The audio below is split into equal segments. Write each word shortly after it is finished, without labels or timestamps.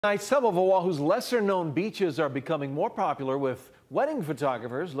Tonight, some of Oahu's lesser-known beaches are becoming more popular, with wedding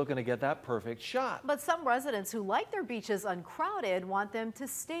photographers looking to get that perfect shot. But some residents who like their beaches uncrowded want them to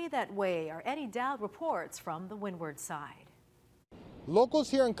stay that way. Our Eddie Dowd reports from the windward side.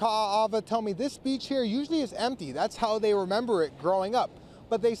 Locals here in Ka'ava tell me this beach here usually is empty. That's how they remember it growing up.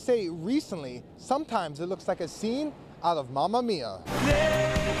 But they say recently, sometimes it looks like a scene out of Mamma Mia.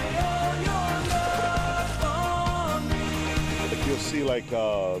 You'll see like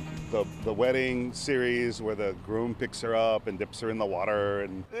the wedding series where the groom picks her up and dips her in the water,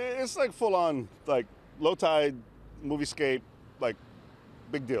 and it's like full on like low tide moviescape, like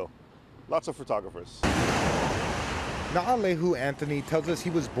big deal. Lots of photographers. Na'alehu Anthony tells us he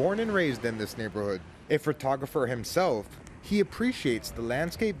was born and raised in this neighborhood. A photographer himself, he appreciates the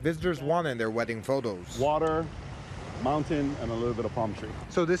landscape visitors want in their wedding photos. Water, mountain, and a little bit of palm tree.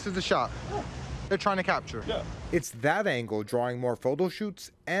 So this is the shot they're trying to capture. Yeah. It's that angle drawing more photo shoots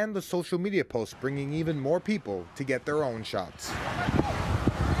and the social media posts bringing even more people to get their own shots.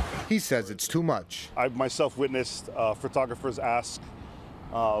 He says it's too much. I've myself witnessed photographers ask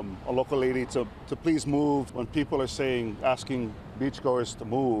a local lady to please move. When people are asking beachgoers to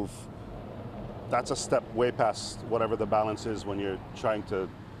move, that's a step way past whatever the balance is when you're trying to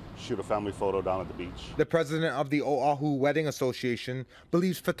shoot a family photo down at the beach. The president of the Oahu Wedding Association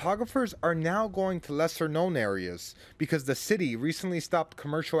believes photographers are now going to lesser known areas because the city recently stopped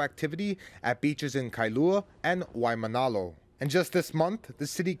commercial activity at beaches in Kailua and Waimanalo. And just this month, the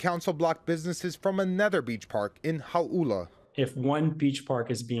city council blocked businesses from another beach park in Hau'ula. If one beach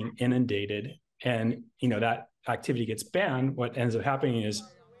park is being inundated and that activity gets banned, what ends up happening is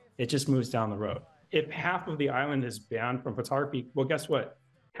it just moves down the road. If half of the island is banned from photography, well, guess what?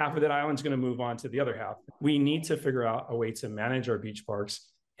 Half of that island is going to move on to the other half. We need to figure out a way to manage our beach parks.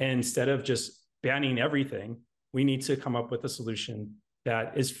 And instead of just banning everything, we need to come up with a solution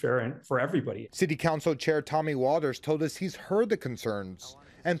that is fair for everybody. City Council Chair Tommy Waters told us he's heard the concerns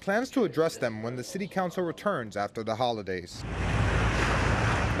and plans to address them when the City Council returns after the holidays.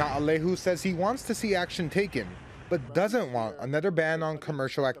 Na'alehu says he wants to see action taken, but doesn't want another ban on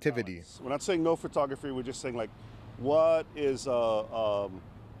commercial activity. We're not saying no photography, we're just saying like, what is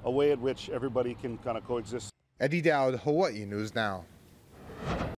a way at which everybody can kind of coexist. Eddie Dowd, Hawaii News Now.